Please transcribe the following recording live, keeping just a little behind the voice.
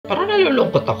Parang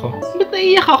nalulungkot ako. Ba't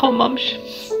naiyak ako, ma'am?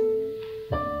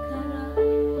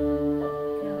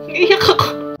 Naiyak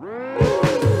ako.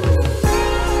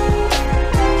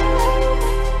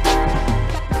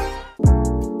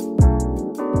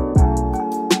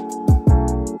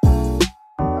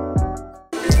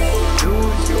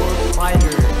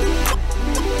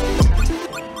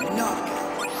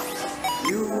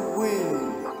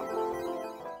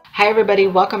 Hi everybody,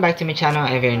 welcome back to my channel.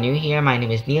 If you're new here, my name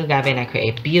is Galve and I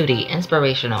create beauty,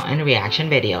 inspirational, and reaction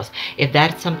videos. If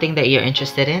that's something that you're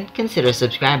interested in, consider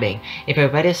subscribing. If you're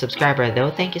already a subscriber though,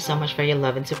 thank you so much for your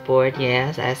love and support.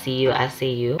 Yes, I see you.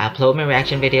 I upload my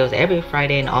reaction videos every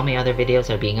Friday and all my other videos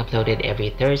are being uploaded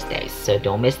every Thursday. So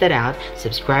don't miss that out.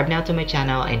 Subscribe now to my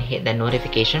channel and hit the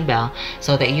notification bell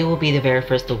so that you will be the very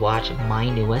first to watch my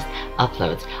newest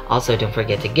uploads. Also, don't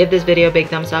forget to give this video a big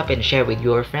thumbs up and share with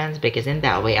your friends, because in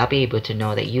that way I'll be able to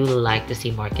know that you like to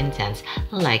see more contents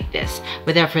like this.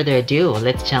 Without further ado,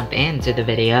 let's jump into the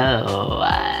video.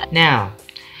 Now,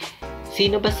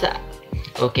 sino ba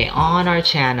on our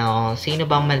channel, sino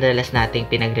ba madalas nating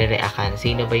pinagre-reactan?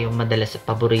 Sino ba yung madalas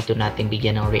paborito nating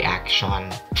bigyan ng reaction?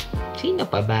 Sino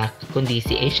pa ba? Kundi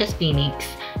si Asus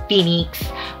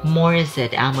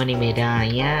Morissette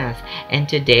yes. And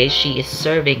today she is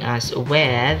serving us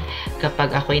with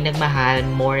Kapag Ako'y Nagmahal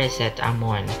Morissette.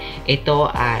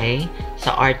 Ito ay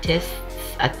sa artists,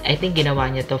 at I think ginawa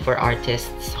niya to for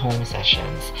artists' home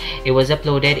sessions. It was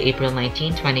uploaded April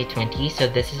 19, 2020, so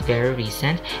this is very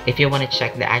recent. If you want to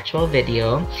check the actual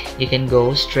video, you can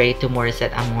go straight to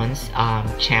Morissette Amon's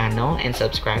channel and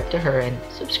subscribe to her and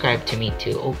subscribe to me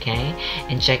too, okay?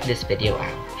 And check this video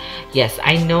out. Yes,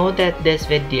 I know that this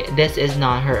is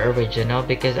not her original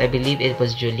because I believe it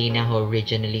was Julina who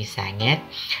originally sang it.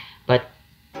 But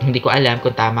hindi ko alam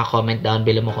kung tama. Comment down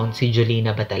below mo kung si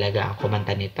Julina ba talaga ang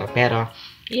kumanta nito. Pero,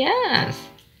 yes,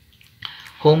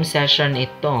 home session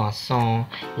ito. So,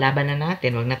 laban na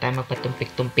natin. Huwag na tayo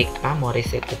magpatumpik-tumpik pa.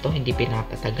 Morissette ito, hindi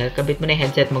pinapatagal. Kabit mo na yung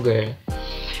headset mo, girl.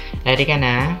 Ready ka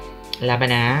na?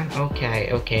 Laban na? Okay.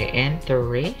 And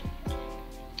 3,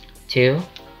 2,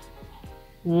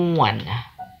 1.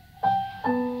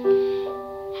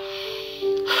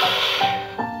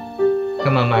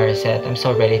 Come on, Morissette. I'm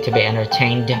so ready to be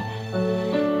entertained.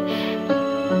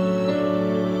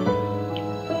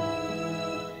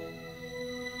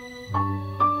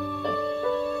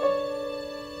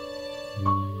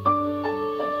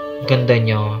 Ganda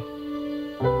niyo.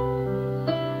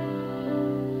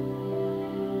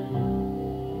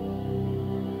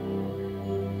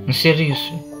 Ang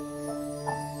seryoso.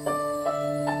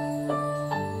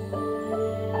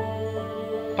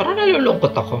 Parang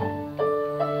nalulungkot ako.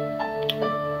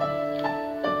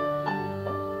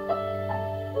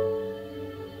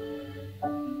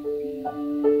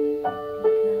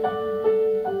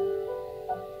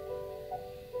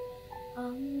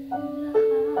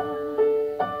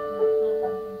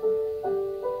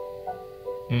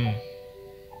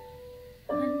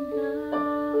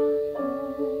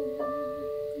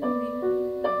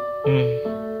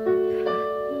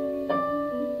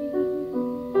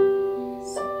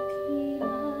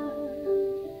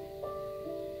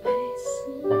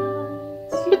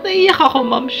 Ba't naiyak ako,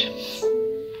 ma'am?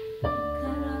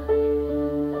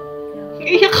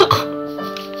 Naiyak ako.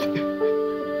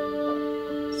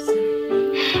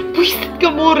 Buisit ka,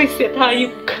 Morissette.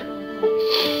 Hayop ka.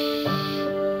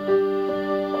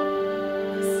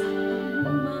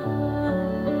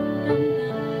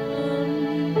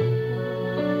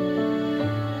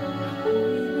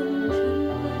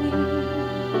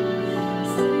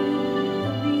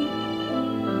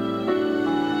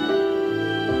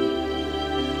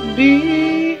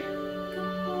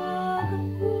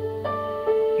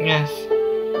 Yes.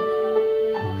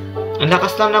 Ang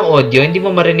lakas lang ng audio, hindi mo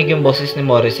marinig yung boses ni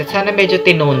Morissette. Sana medyo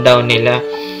tinone down nila.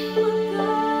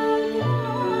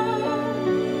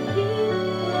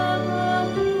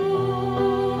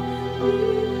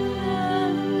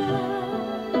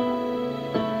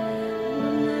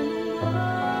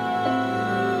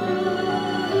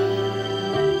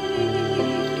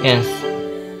 Yes.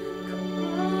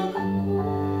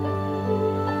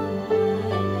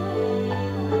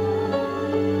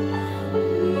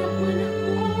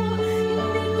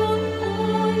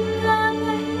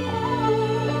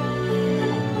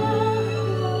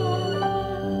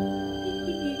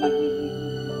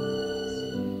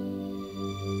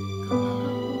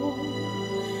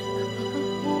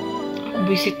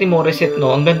 Visit ni Morissette,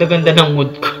 no? Ang ganda-ganda ng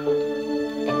mood ko.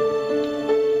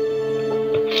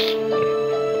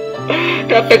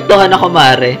 Naapektuhan ako,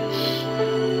 mare.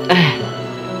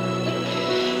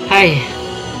 Hi.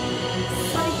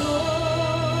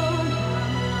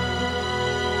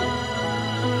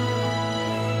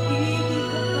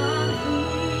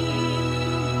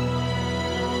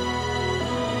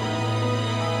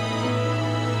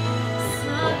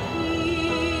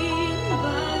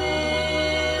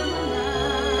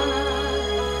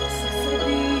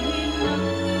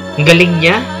 Ang galing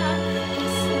niya.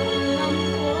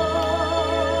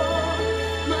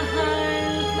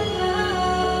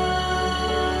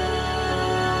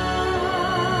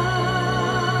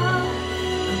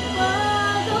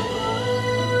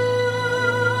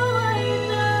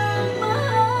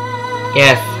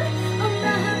 Yes.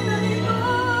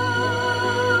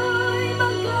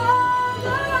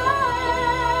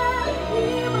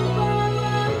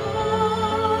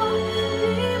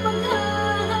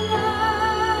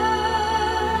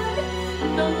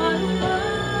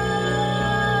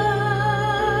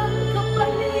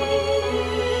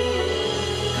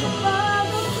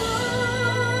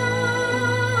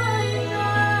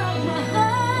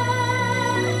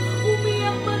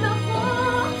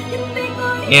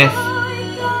 Yes.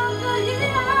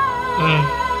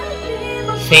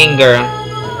 Sing, girl.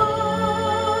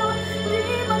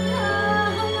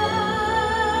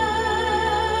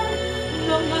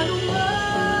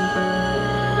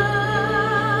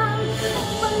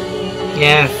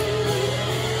 Yes.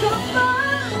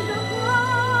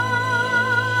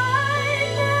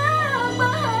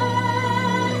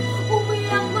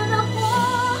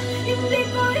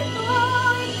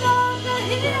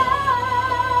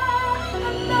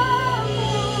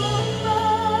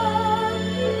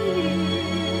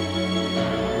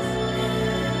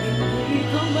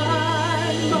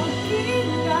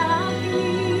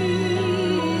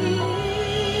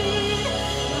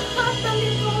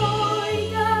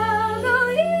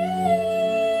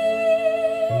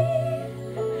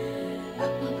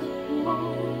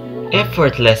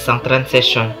 Effortless ang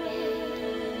transition.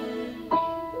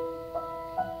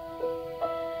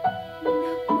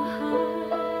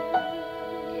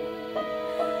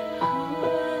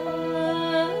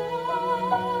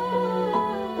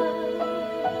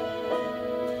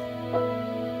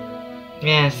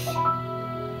 Yes.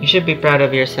 You should be proud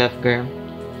of yourself, girl.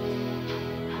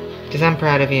 Because I'm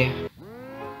proud of you.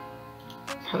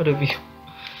 Proud of you.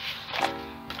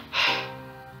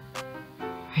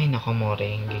 Ay, nako, More.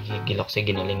 Gigigil ako sa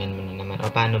ginalingan mo na naman.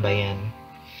 O, paano ba yan?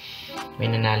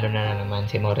 May nanalo na naman.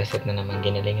 Si Morissette na naman.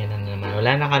 Ginalingan na naman.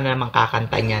 Wala na ka na naman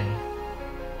kakanta niyan.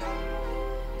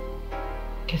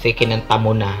 Kasi kinanta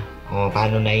mo na. O,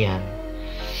 paano na yan?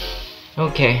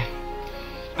 Okay.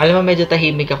 Alam mo, medyo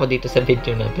tahimik ako dito sa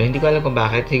video na to. Hindi ko alam kung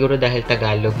bakit. Siguro dahil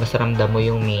Tagalog, mas ramdam mo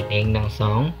yung meaning ng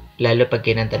song. Lalo pag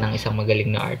kinanta ng isang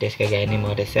magaling na artist kagaya ni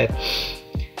Morissette.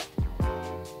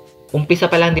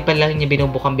 Umpisa pa lang, di pa lang niya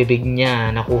binubukang bibig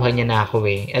niya. Nakuha niya na ako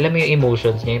eh. Alam mo yung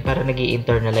emotions niya, parang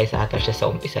nag-i-internalize ata siya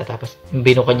sa umpisa. Tapos,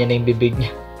 binuka niya na yung bibig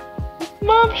niya.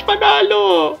 Mams,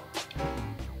 panalo!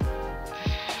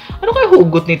 Ano kaya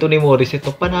hugot nito ni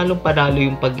Morissette? Panalong-panalo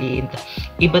yung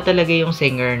Iba talaga yung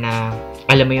singer na,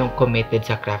 alam mo yung committed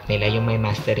sa craft nila, yung may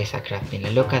mastery sa craft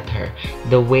nila. Look at her.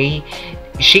 The way,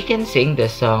 she can sing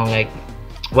the song, like,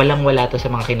 walang-wala to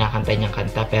sa mga kinakanta niyang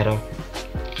kanta, pero,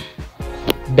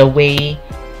 the way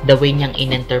niyang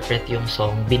in-interpret yung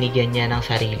song, binigyan niya ng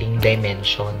sariling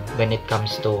dimension when it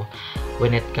comes to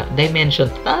dimension,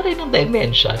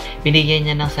 binigyan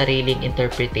niya ng sariling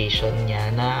interpretation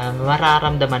niya na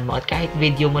mararamdaman mo at kahit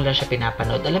video mo lang siya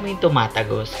pinapanood, alam mo yung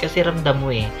tumatagos kasi ramdam mo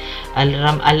eh.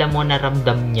 Alam mo na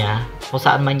ramdam niya kung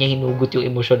saan man niya hinugot yung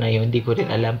emosyon na yun, hindi ko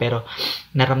rin alam, pero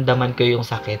naramdaman ko yung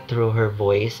sakit through her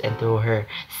voice and through her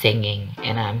singing,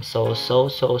 and I'm so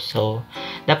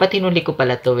dapat hinuli ko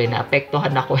pala to eh,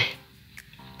 naapektuhan ako eh.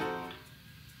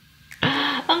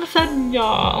 Ang sad niya.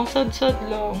 Ang sad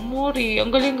lang. Mori,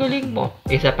 ang galing-galing mo.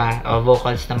 Isa pa.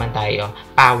 Vocals naman tayo.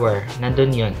 Power.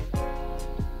 Nandun yun.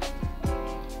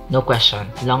 No question.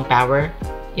 Long power?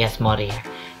 Yes, Mori.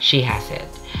 She has it.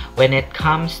 When it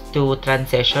comes to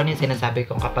transition, yung sinasabi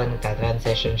kong kapag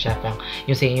nagta-transition siya,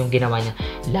 yung ginawa niya,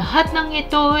 lahat ng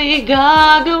ito'y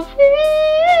gagawin.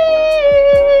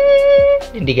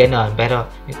 Hindi ganon.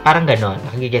 Pero parang ganon.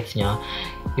 Nakagigets nyo?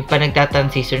 Yung pa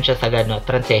nagta-transition siya sa gano'n,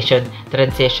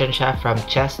 transition siya from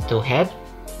chest to head,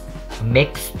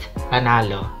 mixed,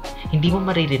 panalo. Hindi mo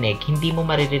maririnig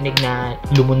na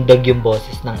lumundag yung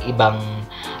boses ng ibang,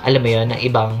 alam mo yun, ng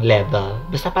ibang level.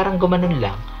 Basta parang gumanon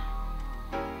lang.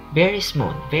 Very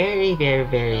smooth. Very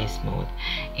smooth.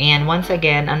 And once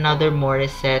again, another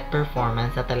Morissette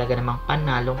performance na talaga namang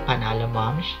panalo,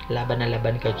 moms. Laban na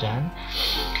laban ka dyan.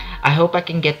 I hope I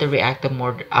can get to react to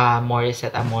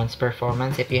Morissette Amon's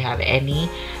performance. If you have any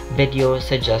video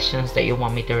suggestions that you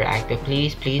want me to react to,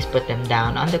 please put them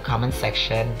down on the comment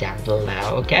section down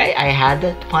below. Okay? I had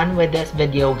fun with this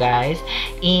video, guys.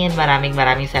 And maraming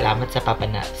salamat sa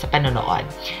panonood.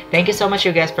 Thank you so much,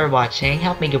 you guys, for watching.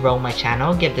 Help me grow my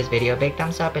channel. Give this video a big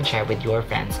thumbs up and share with your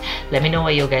friends. Let me know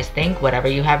what you guys think. Whatever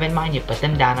you have in mind, you put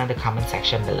them down on the comment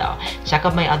section below. Check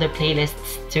out my other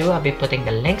playlists too. I'll be putting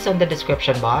the links on the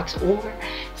description box, or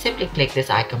simply click this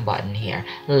icon button here.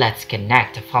 Let's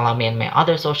connect. Follow me on my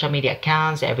other social media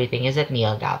accounts. Everything is at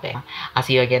Neil Galve. I'll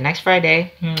see you again next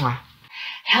Friday. Mwah.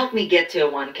 Help me get to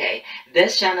a 1K.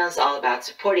 This channel is all about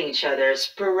supporting each other,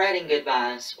 spreading good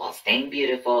vibes while staying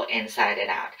beautiful inside and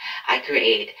out. I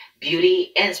create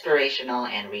beauty, inspirational,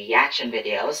 and reaction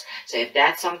videos. So if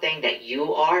that's something that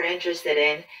you are interested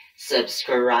in,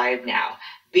 subscribe now.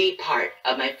 Be part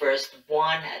of my first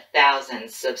 1,000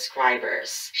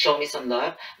 subscribers. Show me some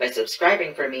love by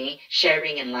subscribing for me,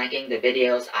 sharing and liking the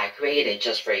videos I created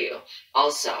just for you.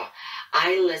 Also,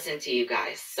 I listen to you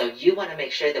guys, so you want to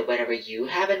make sure that whatever you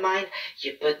have in mind,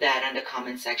 you put that on the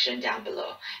comment section down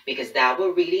below, because that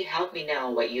will really help me know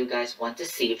what you guys want to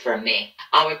see from me.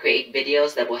 I will create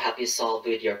videos that will help you solve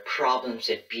with your problems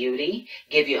with beauty,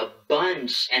 give you a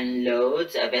bunch and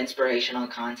loads of inspirational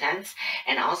contents,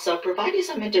 and also provide you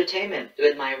some entertainment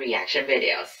with my reaction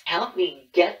videos. Help me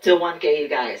get to 1K, you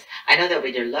guys. I know that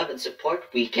with your love and support,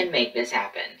 we can make this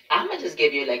happen. I'm gonna just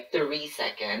give you like 3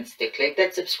 seconds to click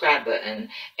that subscribe button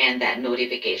and that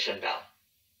notification bell.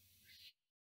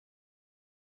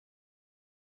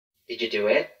 Did you do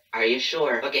it? Are you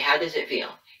sure? Okay, how does it feel?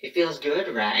 It feels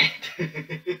good, right?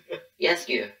 Yes,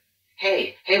 you.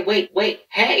 Hey, wait,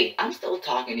 hey! I'm still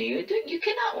talking to you. You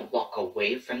cannot walk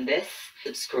away from this.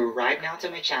 Subscribe now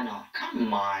to my channel.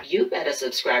 Come on, you better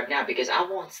subscribe now, because I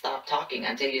won't stop talking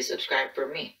until you subscribe for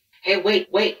me. Hey, wait,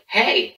 hey!